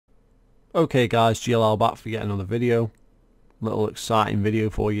Okay guys, GLL back for yet another video. Little exciting video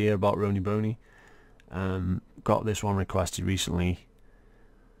for you here about Roniboney. Got this one requested recently.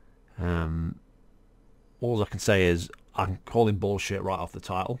 All I can say is I'm calling bullshit right off the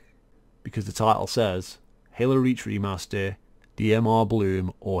title, because the title says Halo Reach Remaster, DMR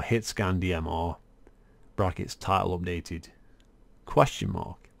Bloom or Hitscan DMR (brackets title updated?) question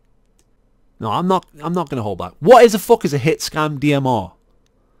mark. No, I'm not gonna hold back. What is the fuck is a Hitscan DMR?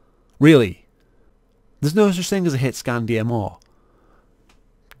 Really? There's no such thing as a Hitscan DMR.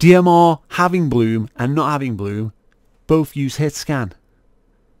 DMR having Bloom and not having Bloom both use Hitscan.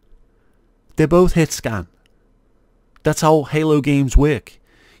 They're both Hitscan. That's how Halo games work.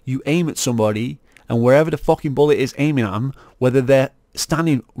 You aim at somebody, and wherever the fucking bullet is aiming at them, whether they're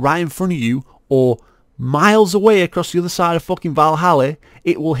standing right in front of you or miles away across the other side of fucking Valhalla,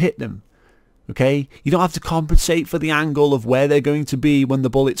 it will hit them. Okay? You don't have to compensate for the angle of where they're going to be when the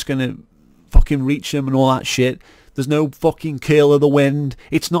bullet's going to fucking reach them and all that shit. There's no fucking curl of the wind.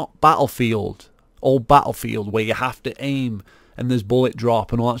 It's not Battlefield. Old Battlefield where you have to aim and there's bullet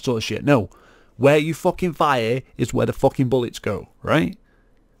drop and all that sort of shit. No. Where you fucking fire is where the fucking bullets go, right?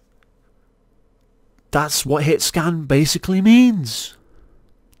 That's what hit scan basically means.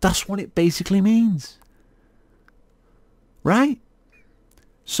 That's what it basically means. Right?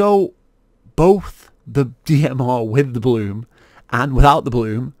 So, both the DMR with the Bloom and without the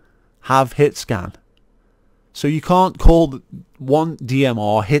Bloom have hit scan. So you can't call one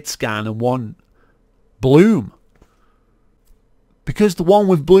DMR hit scan and one Bloom, because the one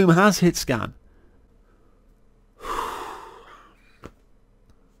with Bloom has hit scan.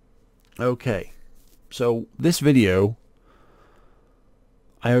 Okay, so this video,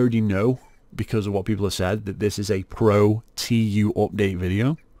 I already know because of what people have said that this is a pro TU update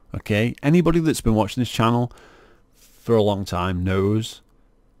video. Okay, anybody that's been watching this channel for a long time knows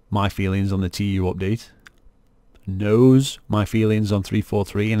my feelings on the TU update, knows my feelings on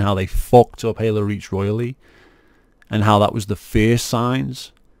 343 and how they fucked up Halo Reach royally, and how that was the first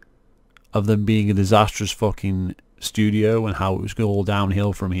signs of them being a disastrous fucking studio and how it was going all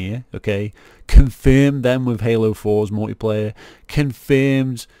downhill from here. Okay, confirmed them with Halo 4's multiplayer,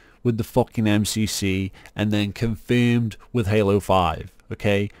 confirmed with the fucking MCC, and then confirmed with Halo 5.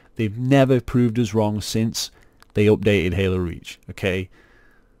 Okay, they've never proved us wrong since they updated Halo Reach. Okay,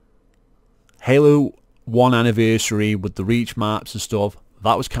 Halo 1 anniversary with the Reach maps and stuff,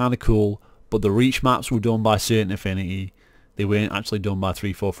 that was kind of cool, but the Reach maps were done by Certain Affinity. They weren't actually done by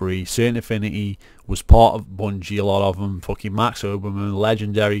 343. Certain Affinity was part of Bungie, a lot of them. Fucking Max Oberman,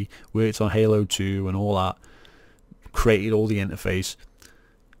 legendary, worked on Halo 2 and all that. Created all the interface.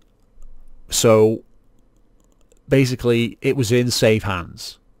 So, basically, it was in safe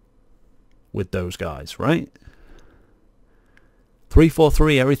hands with those guys, right?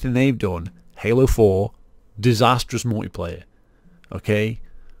 343, everything they've done, Halo 4, disastrous multiplayer. Okay?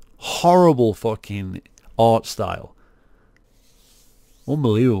 Horrible fucking art style.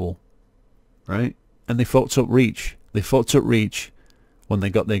 Unbelievable, right? And they fucked up Reach. They fucked up Reach when they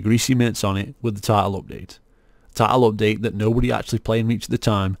got their greasy mitts on it with the title update. Title update that nobody actually playing Reach at the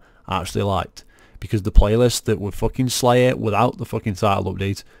time actually liked, because the playlists that were fucking Slayer without the fucking title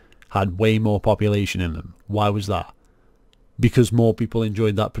update had way more population in them. Why was that? Because more people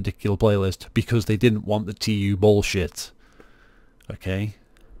enjoyed that particular playlist, because they didn't want the TU bullshit. Okay?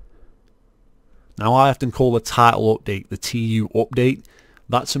 Now I often call the title update the TU update.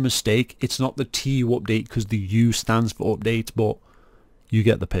 That's a mistake. It's not the TU update because the U stands for update, but you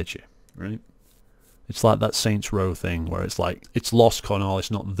get the picture, right? It's like that Saints Row thing where it's like, it's Los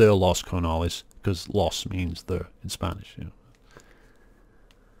Cornales, not the Los Cornales, because Los means the in Spanish. You know?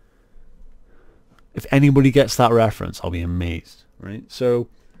 If anybody gets that reference, I'll be amazed, right? So,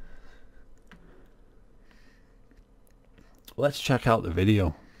 let's check out the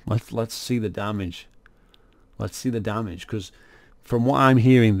video. Let's see the damage. Let's see the damage, because from what I'm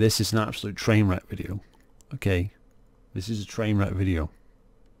hearing, this is an absolute train wreck video. Okay, this is a train wreck video.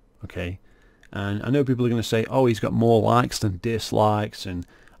 Okay, and I know people are going to say, oh, he's got more likes than dislikes, and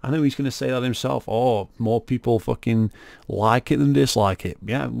I know he's going to say that himself. Oh, more people fucking like it than dislike it.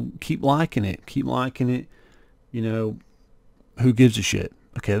 Yeah, keep liking it. Keep liking it. You know, who gives a shit?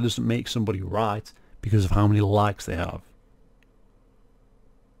 Okay, that doesn't make somebody right because of how many likes they have.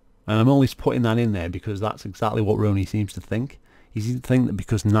 And I'm only putting that in there because that's exactly what Roni seems to think. He seems to think that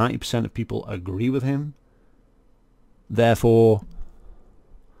because 90% of people agree with him, therefore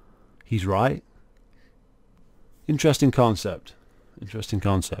he's right. Interesting concept. Interesting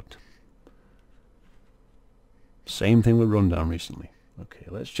concept. Same thing with Rundown recently. Okay,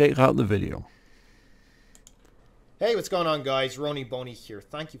 let's check out the video. Hey, what's going on, guys? Roniboney here.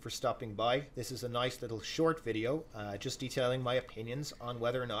 Thank you for stopping by. This is a nice little short video just detailing my opinions on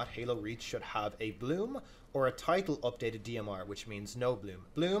whether or not Halo Reach should have a bloom or a title updated DMR, which means no bloom.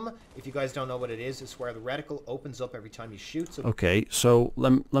 Bloom, if you guys don't know what it is where the reticle opens up every time you shoot. So okay, so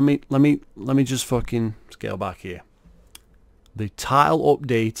let me just fucking scale back here. The title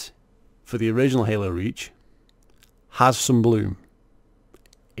update for the original Halo Reach has some bloom.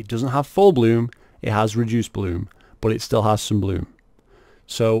 It doesn't have full bloom, it has reduced bloom, but it still has some bloom.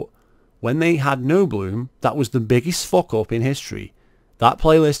 So when they had no bloom, that was the biggest fuck up in history. That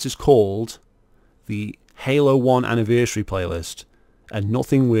playlist is called the Halo 1 Anniversary playlist, and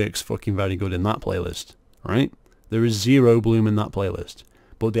nothing works fucking very good in that playlist, right? There is zero bloom in that playlist.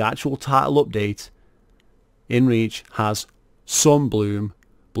 But the actual title update in Reach has some bloom,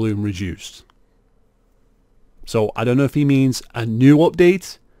 bloom reduced. So I don't know if he means a new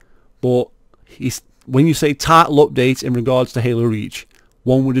update, but when you say title update in regards to Halo Reach,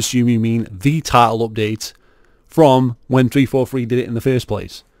 one would assume you mean the title update from when 343 did it in the first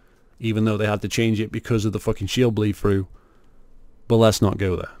place, even though they had to change it because of the fucking shield bleed through. But let's not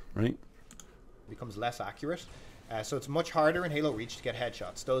go there, right? Becomes less accurate. So it's much harder in Halo Reach to get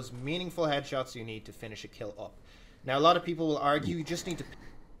headshots. Those meaningful headshots you need to finish a kill up. Now, a lot of people will argue you just need to...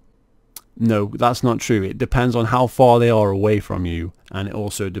 No, that's not true. It depends on how far they are away from you, and it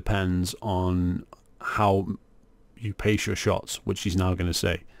also depends on how you pace your shots, which he's now going to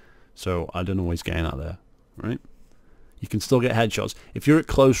say. So I don't know what he's getting at there, right? You can still get headshots. If you're at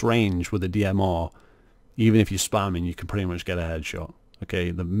close range with a DMR, even if you're spamming, you can pretty much get a headshot.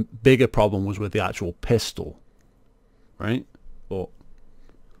 Okay, the bigger problem was with the actual pistol, right? But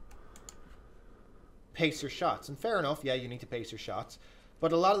pace your shots, and fair enough, yeah, you need to pace your shots.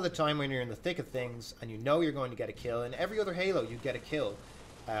 But a lot of the time when you're in the thick of things and you know you're going to get a kill, in every other Halo you get a kill.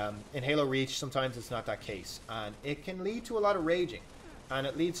 In Halo Reach, sometimes it's not that case, and it can lead to a lot of raging, and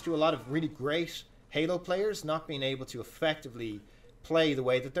it leads to a lot of really great Halo players not being able to effectively play the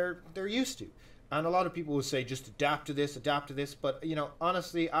way that they're used to. And a lot of people will say just adapt to this, but you know,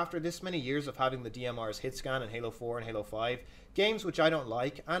 honestly, after this many years of having the DMRs Hitscan and Halo 4 and Halo 5, games which I don't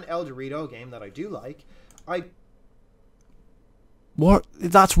like, and El Dorito, a game that I do like, what?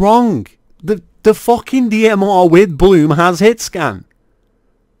 That's wrong. The fucking DMR with bloom has Hitscan.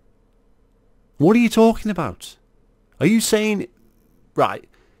 What are you talking about? Are you saying... Right,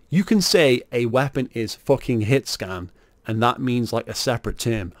 you can say a weapon is fucking Hitscan, and that means like a separate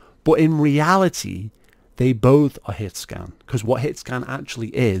term. But in reality, they both are Hitscan. Because what Hitscan actually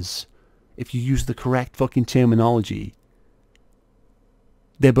is, if you use the correct fucking terminology,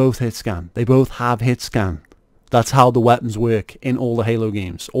 they're both Hitscan. They both have Hitscan. That's how the weapons work in all the Halo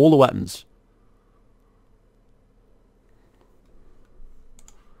games. All the weapons.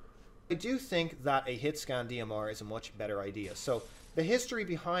 I do think that a Hitscan DMR is a much better idea. So the history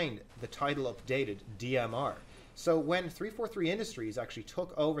behind the title updated DMR. So when 343 Industries actually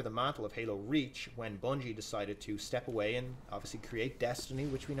took over the mantle of Halo Reach, when Bungie decided to step away and obviously create Destiny,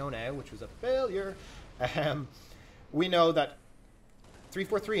 which we know now, which was a failure, we know that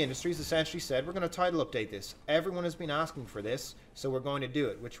 343 Industries essentially said, we're going to title update this. Everyone has been asking for this, so we're going to do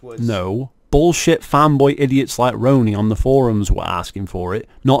it, which was... No. Bullshit fanboy idiots like Roni on the forums were asking for it,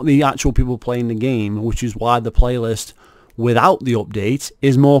 not the actual people playing the game, which is why the playlist without the update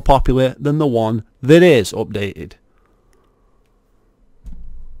is more popular than the one that is updated.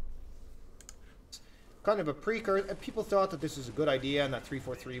 Kind of a precursor. People thought that this was a good idea and that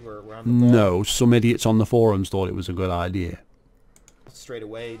 343 were on the ball. No, some idiots on the forums thought it was a good idea. Straight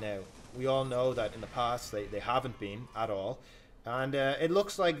away now. We all know that in the past they haven't been at all. And it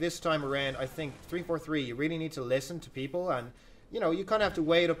looks like this time around, I think 343, you really need to listen to people, and you know, you kind of have to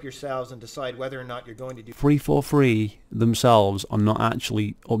weigh it up yourselves and decide whether or not you're going to do... 343 themselves are not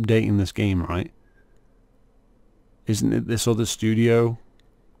actually updating this game, right? Isn't it this other studio?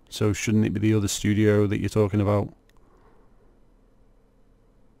 So shouldn't it be the other studio that you're talking about?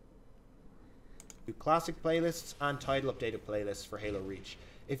 Classic playlists and title updated playlists for Halo Reach.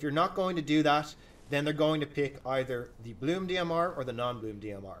 If you're not going to do that, then they're going to pick either the Bloom DMR or the non-Bloom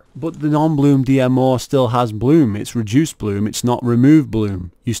DMR. But the non-Bloom DMR still has bloom. It's reduced bloom. It's not removed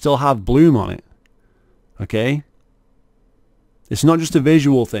bloom. You still have bloom on it. Okay? It's not just a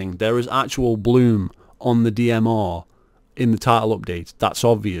visual thing. There is actual bloom on the DMR in the title update. That's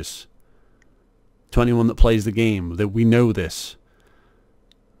obvious. To anyone that plays the game, that we know this.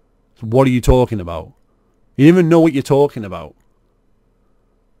 So what are you talking about? You don't even know what you're talking about.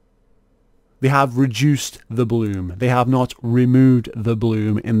 They have reduced the bloom. They have not removed the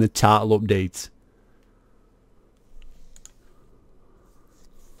bloom in the title update.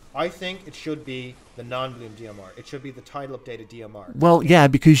 I think it should be the non-bloom DMR. It should be the title updated DMR. Well, yeah,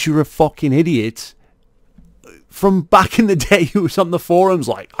 because you're a fucking idiot. From back in the day, who was on the forums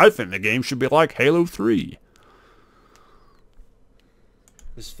like, I think the game should be like Halo 3.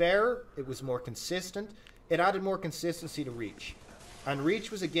 It was fairer. It was more consistent. It added more consistency to Reach. And Reach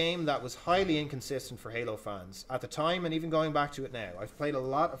was a game that was highly inconsistent for Halo fans at the time, and even going back to it now. I've played a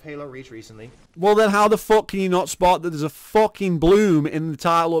lot of Halo Reach recently. Well, then how the fuck can you not spot that there's a fucking bloom in the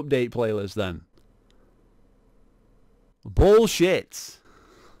title update playlist then? Bullshit.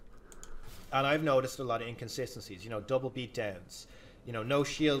 And I've noticed a lot of inconsistencies, you know, double beatdowns, you know, no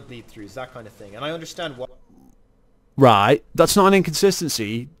shield bleed throughs, that kind of thing. And I understand what... Right, that's not an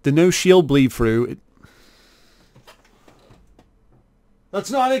inconsistency. The no shield bleed through... That's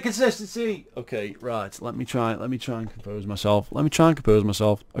not an inconsistency. Okay, right. Let me try and compose myself.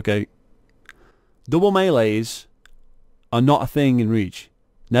 Okay. Double melees are not a thing in Reach.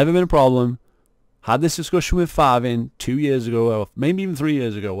 Never been a problem. Had this discussion with Favin 2 years ago, or maybe even 3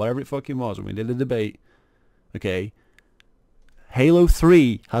 years ago, whatever it fucking was, when we did a debate. Okay. Halo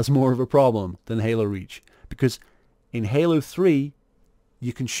 3 has more of a problem than Halo Reach. Because in Halo 3,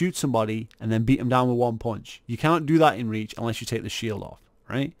 you can shoot somebody and then beat them down with one punch. You can't do that in Reach unless you take the shield off,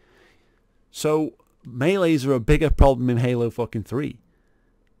 right? So melees are a bigger problem in Halo fucking 3.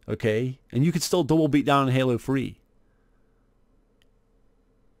 Okay? And you could still double beat down in Halo 3.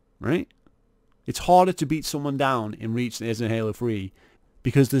 Right? It's harder to beat someone down in Reach than it is in Halo 3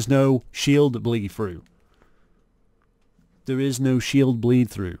 because there's no shield bleed through. There is no shield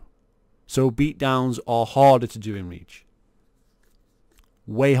bleed through. So beatdowns are harder to do in Reach.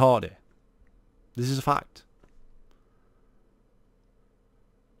 Way harder. This is a fact.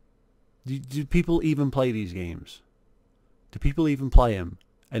 Do people even play these games? Do people even play them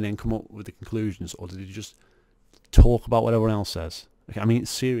and then come up with the conclusions, or do they just talk about what everyone else says? I mean,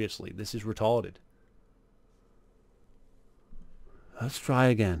 seriously, this is retarded. Let's try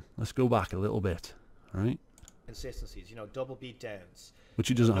again. Let's go back a little bit, all right? Consistencies, you know, double beatdowns, which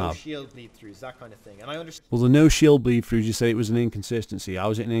he doesn't no have. shield bleed throughs, that kind of thing. And I understand. Well, the no shield bleed throughs, you say it was an inconsistency. How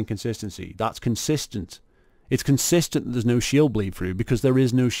is it an inconsistency? That's consistent. It's consistent that there's no shield bleed through because there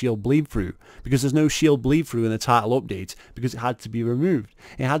is no shield bleed through. Because there's no shield bleed through in the title update because it had to be removed.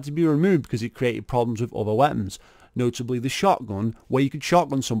 It had to be removed because it created problems with other weapons. Notably the shotgun, where you could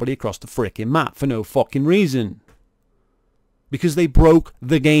shotgun somebody across the frickin' map for no fucking reason. Because they broke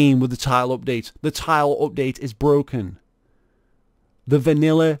the game with the title update. The title update is broken. The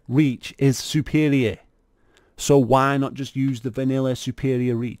vanilla Reach is superior. So why not just use the vanilla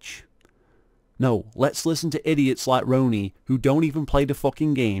superior Reach? No, let's listen to idiots like Roni who don't even play the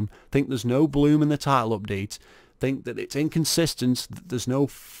fucking game, think there's no bloom in the title update, think that it's inconsistent, that there's no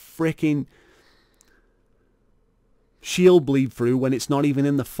frickin' shield bleed through when it's not even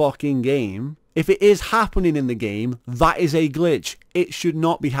in the fucking game. If it is happening in the game, that is a glitch. It should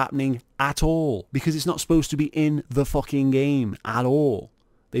not be happening at all because it's not supposed to be in the fucking game at all.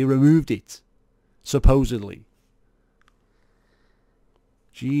 They removed it, supposedly.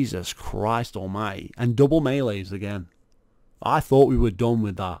 Jesus Christ almighty. And double melees again. I thought we were done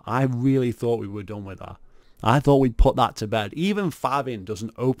with that. I really thought we were done with that. I thought we'd put that to bed. Even Favin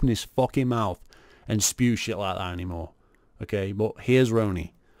doesn't open his fucking mouth and spew shit like that anymore. Okay, but here's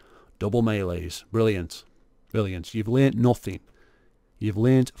Roni. Double melees. Brilliant. Brilliant. You've learnt nothing. You've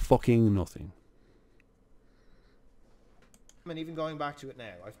learnt fucking nothing. And even going back to it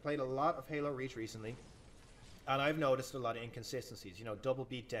now, I've played a lot of Halo Reach recently, and I've noticed a lot of inconsistencies. You know, double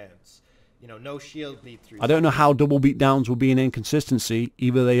beatdowns. You know, no shield bleed throughs. I don't know how double beatdowns will be an inconsistency.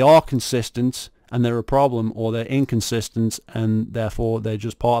 Either they are consistent and they're a problem, or they're inconsistent and therefore they're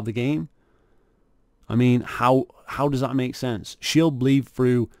just part of the game. I mean, how does that make sense? Shield bleed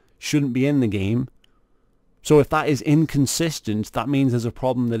through shouldn't be in the game. So if that is inconsistent, that means there's a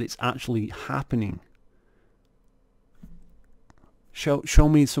problem that it's actually happening. Show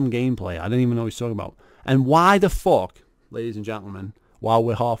me some gameplay. I don't even know what he's talking about. And why the fuck, ladies and gentlemen, while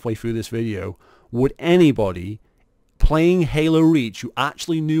we're halfway through this video, would anybody playing Halo Reach who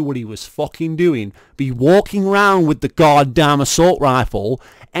actually knew what he was fucking doing be walking around with the goddamn assault rifle?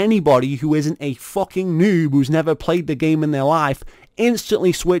 Anybody who isn't a fucking noob who's never played the game in their life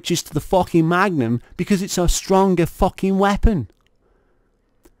instantly switches to the fucking Magnum because it's a stronger fucking weapon.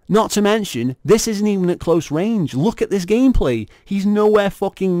 Not to mention, this isn't even at close range. Look at this gameplay. He's nowhere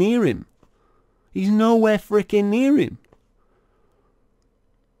fucking near him. He's nowhere freaking near him.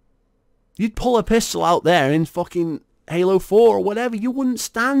 You'd pull a pistol out there in fucking Halo 4 or whatever. You wouldn't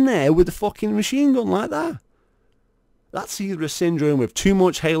stand there with a fucking machine gun like that. That's either a syndrome with too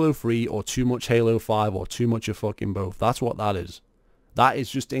much Halo 3 or too much Halo 5 or too much of fucking both. That's what that is. That is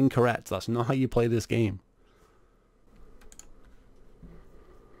just incorrect. That's not how you play this game.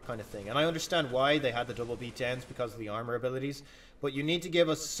 Kind of thing. And I understand why they had the double beat-downs because of the armor abilities, but you need to give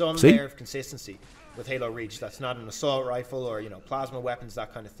us some layer of consistency with Halo Reach. That's not an assault rifle or, you know, plasma weapons,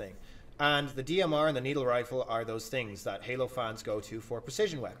 that kind of thing. And the DMR and the needle rifle are those things that Halo fans go to for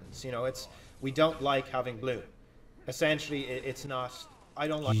precision weapons. You know, we don't like having bloom. Essentially, it's not... I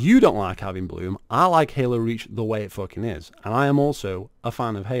don't like... You don't like having bloom. I like Halo Reach the way it fucking is. And I am also a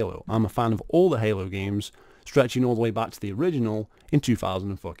fan of Halo. I'm a fan of all the Halo games, stretching all the way back to the original in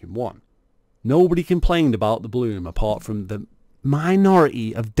 2001. Nobody complained about the bloom apart from the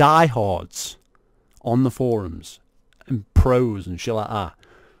minority of diehards on the forums and pros and shit like that.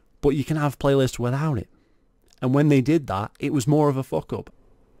 But you can have playlists without it. And when they did that, it was more of a fuck up.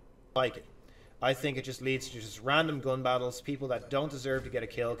 Like it. I think it just leads to just random gun battles. People that don't deserve to get a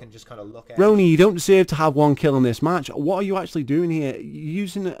kill can just kind of look at it. Roni, you don't deserve to have one kill in this match. What are you actually doing here? You're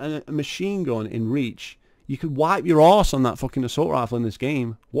using a machine gun in Reach. You could wipe your arse on that fucking assault rifle in this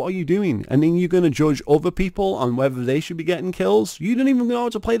game. What are you doing? And then you're going to judge other people on whether they should be getting kills? You don't even know how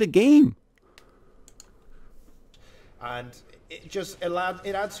to play the game. And it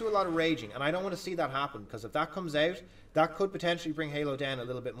adds to a lot of raging. And I don't want to see that happen, because if that comes out, that could potentially bring Halo down a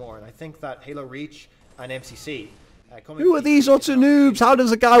little bit more. And I think that Halo Reach and MCC... Who are these utter noobs? How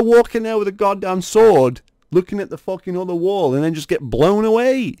does a guy walk in there with a goddamn sword, looking at the fucking other wall, and then just get blown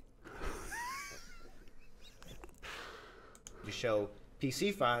away? To show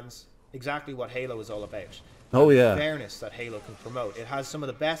PC fans exactly what Halo is all about. Oh yeah. The fairness that Halo can promote. It has some of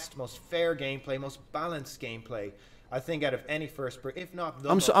the best, most fair gameplay, most balanced gameplay, I think, out of any if not the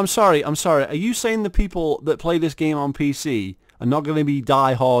I'm sorry. Are you saying the people that play this game on PC are not going to be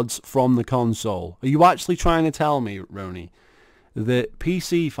diehards from the console? Are you actually trying to tell me, Roni, that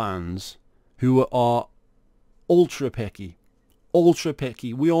PC fans who are ultra picky,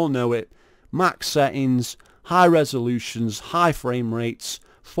 we all know it, max settings, high resolutions, high frame rates,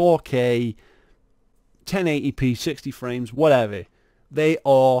 4K, 1080p, 60 frames, whatever, they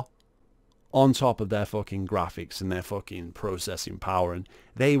are on top of their fucking graphics and their fucking processing power, and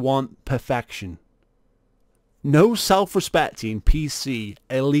they want perfection. No self-respecting PC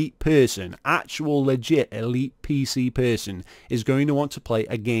elite person, actual legit elite PC person, is going to want to play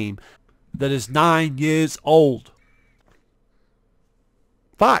a game that is 9 years old.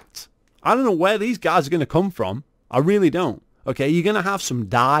 Fact. I don't know where these guys are going to come from. I really don't. Okay, you're going to have some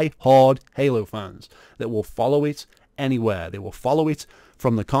die-hard Halo fans that will follow it anywhere. They will follow it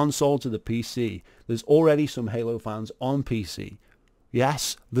from the console to the PC. There's already some Halo fans on PC.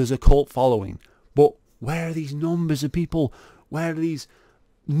 Yes, there's a cult following. But where are these numbers of people? Where are these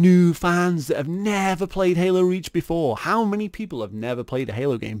new fans that have never played Halo Reach before? How many people have never played a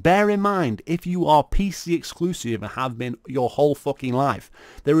Halo game? Bear in mind, if you are PC exclusive and have been your whole fucking life,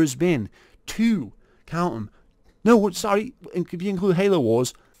 there has been count them. No, sorry, if you include Halo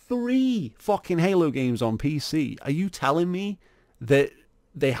Wars, 3 fucking Halo games on PC. Are you telling me that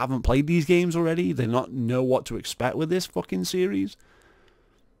they haven't played these games already? They not know what to expect with this fucking series?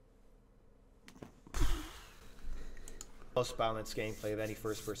 Most balanced gameplay of any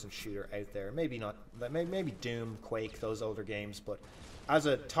first-person shooter out there. Maybe not, maybe Doom, Quake, those older games, but as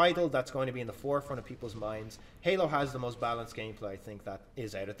a title that's going to be in the forefront of people's minds, Halo has the most balanced gameplay, I think, that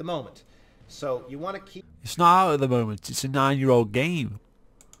is out at the moment. So you want to keep... It's not out at the moment. It's a 9-year-old game.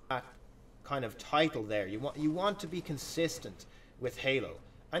 That kind of title there. You want to be consistent with Halo,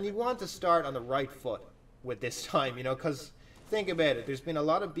 and you want to start on the right foot with this time, you know, because think about it. There's been a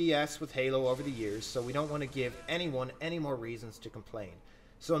lot of BS with Halo over the years, so we don't want to give anyone any more reasons to complain.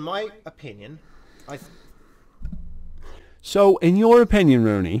 So in my opinion, So in your opinion,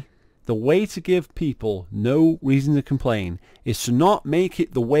 Roni, the way to give people no reason to complain is to not make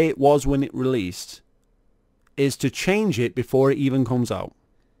it the way it was when it released, is to change it before it even comes out.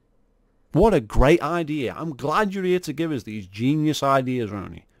 What a great idea. I'm glad you're here to give us these genius ideas,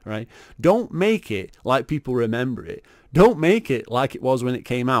 Roni. Right? Don't make it like people remember it. Don't make it like it was when it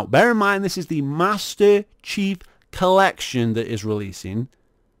came out. Bear in mind, this is the Master Chief Collection that is releasing,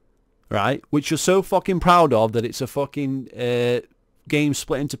 right? Which you're so fucking proud of that it's a fucking game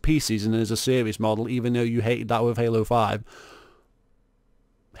split into pieces and there's a service model, even though you hated that with Halo 5.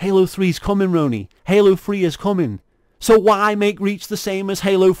 Halo 3 is coming, Roni. Halo 3 is coming. So why make Reach the same as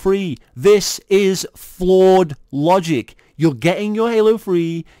Halo 3? This is flawed logic. You're getting your Halo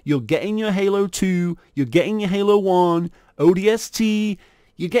 3, you're getting your Halo 2, you're getting your Halo 1, ODST,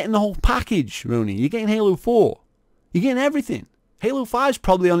 you're getting the whole package, Roni. You're getting Halo 4. You're getting everything. Halo 5's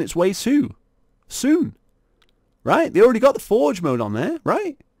probably on its way too. Soon. Right? They already got the Forge mode on there,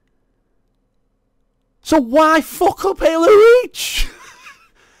 right? So why fuck up Halo Reach?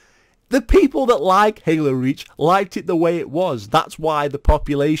 The people that like Halo Reach liked it the way it was. That's why the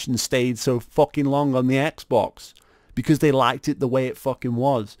population stayed so fucking long on the Xbox. Because they liked it the way it fucking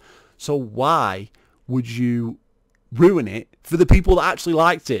was. So why would you ruin it for the people that actually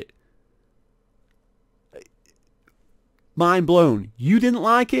liked it? Mind blown. You didn't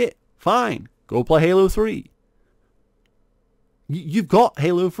like it? Fine. Go play Halo 3. You've got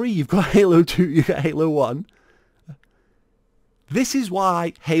Halo 3. You've got Halo 2. You've got Halo 1. This is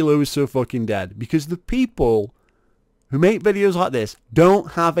why Halo is so fucking dead. Because the people who make videos like this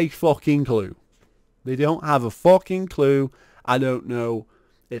don't have a fucking clue. They don't have a fucking clue. I don't know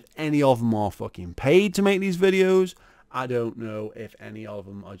if any of them are fucking paid to make these videos. I don't know if any of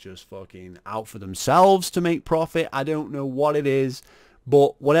them are just fucking out for themselves to make profit. I don't know what it is.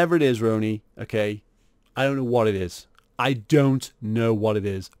 But whatever it is, Roni, okay, I don't know what it is. I don't know what it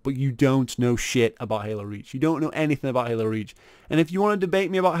is, but you don't know shit about Halo Reach. You don't know anything about Halo Reach. And if you want to debate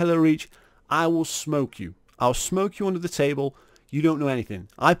me about Halo Reach, I will smoke you. I'll smoke you under the table. You don't know anything.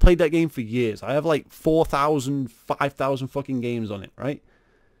 I played that game for years. I have like 4,000, 5,000 fucking games on it, right?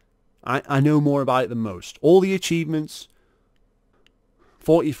 I know more about it than most. All the achievements,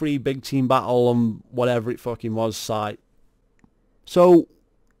 43 big team battle on whatever it fucking was site. So,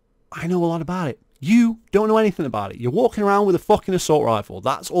 I know a lot about it. You don't know anything about it. You're walking around with a fucking assault rifle.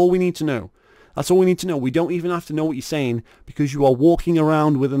 That's all we need to know. That's all we need to know. We don't even have to know what you're saying because you are walking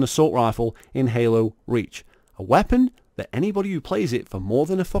around with an assault rifle in Halo Reach. A weapon that anybody who plays it for more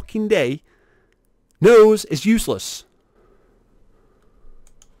than a fucking day knows is useless.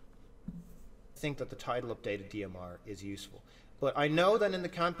 I think that the title updated DMR is useful. But I know that in the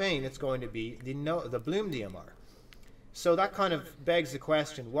campaign it's going to be the Bloom DMR. So that kind of begs the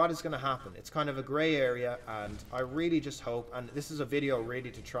question, what is going to happen? It's kind of a grey area, and I really just hope, and this is a video really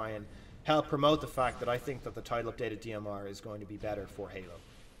to try and help promote the fact that I think that the title updated DMR is going to be better for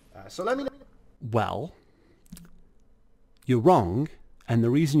Halo. So let me know. Well, you're wrong, and the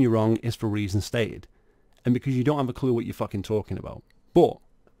reason you're wrong is for reasons stated. And because you don't have a clue what you're fucking talking about. But,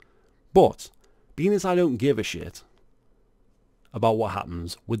 being as I don't give a shit about what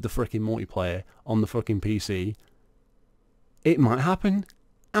happens with the frickin' multiplayer on the fucking PC, it might happen,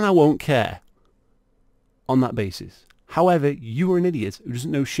 and I won't care on that basis. However, you are an idiot who doesn't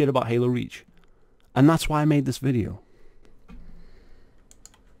know shit about Halo Reach. And that's why I made this video. Let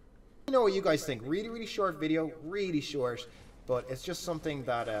me know what you guys think. Really, really short video, really short. But it's just something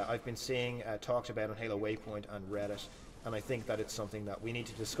that I've been seeing talked about on Halo Waypoint and Reddit. And I think that it's something that we need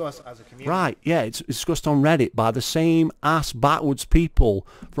to discuss as a community. Right, yeah, it's discussed on Reddit by the same ass backwards people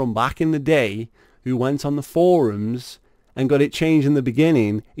from back in the day who went on the forums and got it changed in the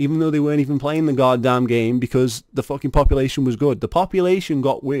beginning, even though they weren't even playing the goddamn game because the fucking population was good. The population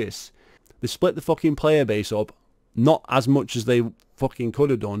got worse. They split the fucking player base up, not as much as they fucking could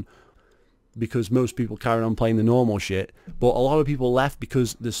have done, because most people carried on playing the normal shit, but a lot of people left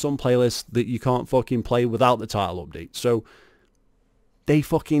because there's some playlists that you can't fucking play without the title update. So they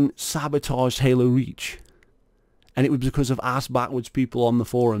fucking sabotaged Halo Reach. And it was because of ass backwards people on the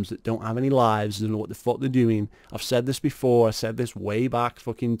forums that don't have any lives, don't know what the fuck they're doing. I've said this before, I said this way back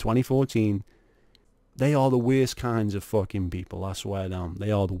fucking 2014. They are the worst kinds of fucking people, I swear down.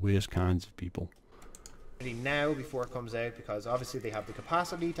 They are the worst kinds of people. Now, before it comes out, because obviously they have the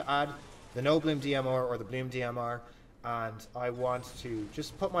capacity to add the no Bloom DMR or the Bloom DMR, and I want to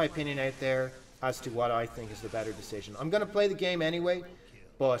just put my opinion out there as to what I think is the better decision. I'm going to play the game anyway,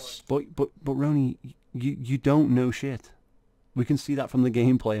 but Roni, you don't know shit. We can see that from the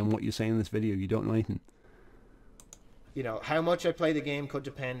gameplay and what you're saying in this video. You don't know anything. You know, how much I play the game could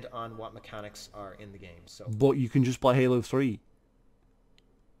depend on what mechanics are in the game. So, but you can just play Halo 3.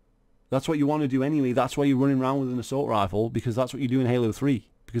 That's what you want to do anyway. That's why you're running around with an assault rifle, because that's what you do in Halo 3.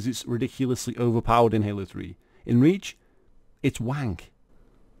 Because it's ridiculously overpowered in Halo 3. In Reach, it's wank.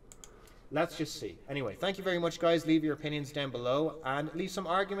 Let's just see. Anyway, thank you very much, guys. Leave your opinions down below and leave some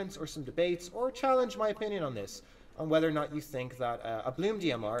arguments or some debates or challenge my opinion on this, on whether or not you think that a Bloom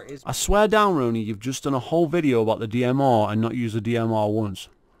DMR is... I swear down, Roni, you've just done a whole video about the DMR and not used the DMR once.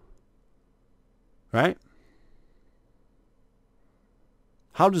 Right?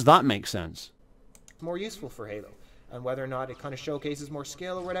 How does that make sense? more useful for Halo, and whether or not it kind of showcases more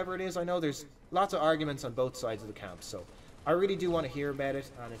skill or whatever it is. I know there's lots of arguments on both sides of the camp, so I really do want to hear about it,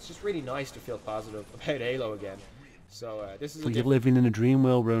 and it's just really nice to feel positive about Halo again. So this is... But you're living in a dream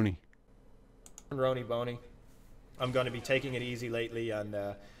world, Roni. Roniboney. I'm going to be taking it easy lately, and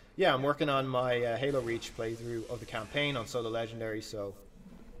yeah, I'm working on my Halo Reach playthrough of the campaign on Solo Legendary, so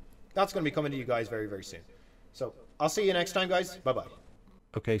that's going to be coming to you guys very, very soon. So I'll see you next time, guys. Bye-bye.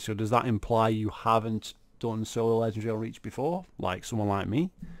 Okay, so does that imply you haven't done Solo Legendary Reach before? Like someone like me,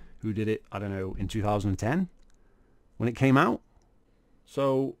 who did it, I don't know, in 2010 when it came out.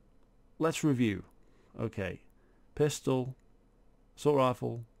 So let's review. Okay, pistol, assault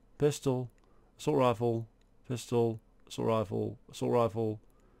rifle, pistol, assault rifle, pistol, assault rifle, assault rifle,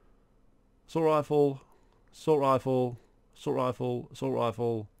 assault rifle, assault rifle, assault rifle, assault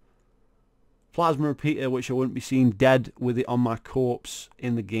rifle, plasma repeater, which I wouldn't be seen dead with it on my corpse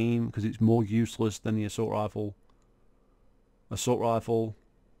in the game because it's more useless than the assault rifle. Assault rifle,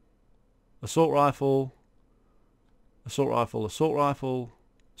 assault rifle, assault rifle, assault rifle,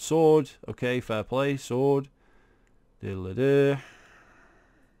 sword, okay, fair play, sword, diddle-a-doo,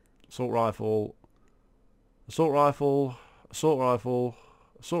 assault rifle, assault rifle, assault rifle,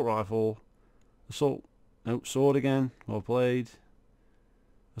 assault rifle, assault, nope, sword again, well played,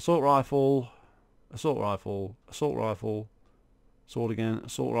 assault rifle, assault rifle, assault rifle, sword again,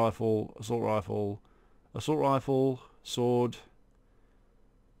 assault rifle, assault rifle, assault rifle, sword,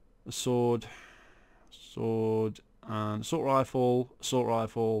 sword, sword, and assault rifle, assault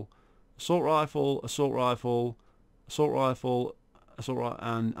rifle, assault rifle, assault rifle, assault rifle, assault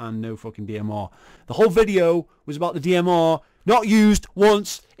rifle, and no fucking DMR. The whole video was about the DMR not used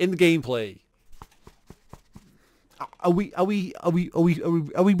once in the gameplay. Are we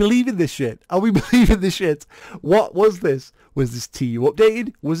believing this shit? Are we believing this shit? What was this? Was this TU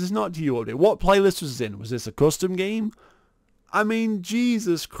updated? Was this not TU updated? What playlist was this in? Was this a custom game? I mean,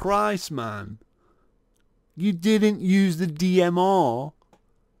 Jesus Christ, man. You didn't use the DMR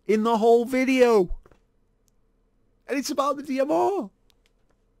in the whole video. And it's about the DMR.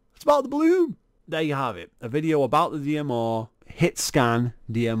 It's about the bloom. There you have it. A video about the DMR. Hitscan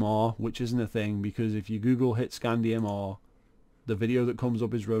DMR, which isn't a thing because if you Google Hitscan DMR, the video that comes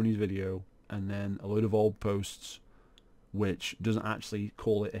up is Roni's video and then a load of old posts which doesn't actually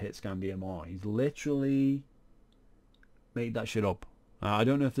call it a Hitscan DMR. He's literally made that shit up. I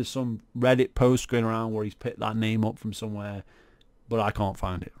don't know if there's some Reddit post going around where he's picked that name up from somewhere, but I can't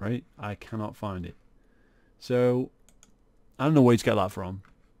find it, right? I cannot find it. So, I don't know where he's got that from.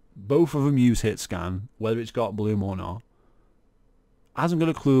 Both of them use Hitscan, whether it's got bloom or not. Hasn't got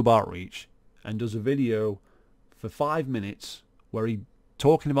a clue about reach, and does a video for 5 minutes where he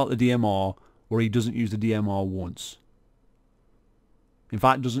talking about the DMR, where he doesn't use the DMR once. In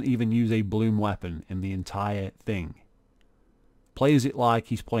fact, doesn't even use a bloom weapon in the entire thing. Plays it like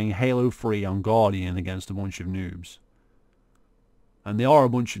he's playing Halo 3 on Guardian against a bunch of noobs. And they are a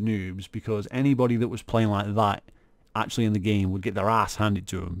bunch of noobs because anybody that was playing like that actually in the game would get their ass handed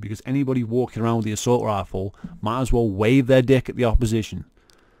to them, because anybody walking around with the assault rifle might as well wave their dick at the opposition.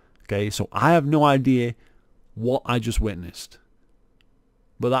 Okay, so I have no idea what I just witnessed,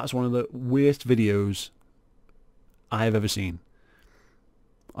 but that's one of the worst videos I have ever seen.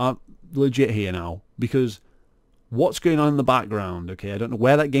 I'm legit here now, because what's going on in the background, okay, I don't know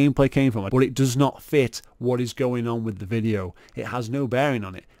where that gameplay came from, but it does not fit what is going on with the video. It has no bearing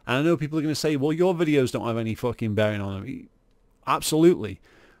on it. And I know people are going to say, well, your videos don't have any fucking bearing on them. Absolutely.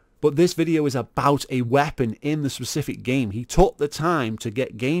 But this video is about a weapon in the specific game. He took the time to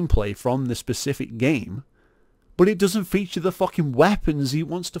get gameplay from the specific game, but it doesn't feature the fucking weapons he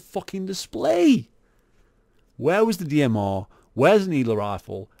wants to fucking display. Where was the DMR? Where's the needler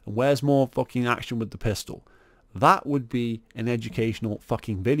rifle? And where's more fucking action with the pistol? That would be an educational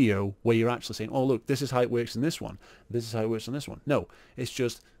fucking video where you're actually saying, oh look, this is how it works in this one. This is how it works on this one. No, it's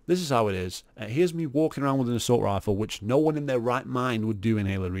just, this is how it is. Here's me walking around with an assault rifle, which no one in their right mind would do in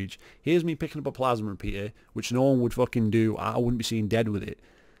Halo Reach. Here's me picking up a plasma repeater, which no one would fucking do. I wouldn't be seen dead with it.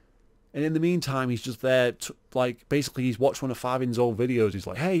 And in the meantime, he's just there, like, basically he's watched one of Favin's old videos. He's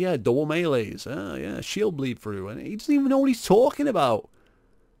like, hey, yeah, double melees. Yeah, shield bleed through. And he doesn't even know what he's talking about.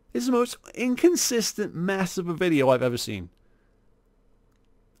 It's the most inconsistent mess of a video I've ever seen.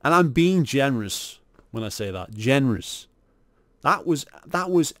 And I'm being generous when I say that. Generous. That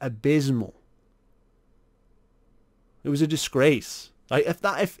was abysmal. It was a disgrace. Like,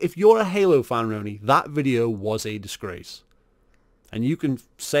 if you're a Halo fan, Roni, that video was a disgrace. And you can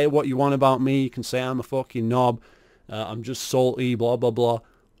say what you want about me. You can say I'm a fucking knob. I'm just salty, blah, blah, blah.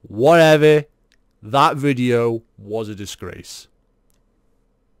 Whatever. That video was a disgrace.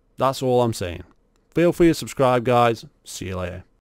 That's all I'm saying. Feel free to subscribe, guys. See you later.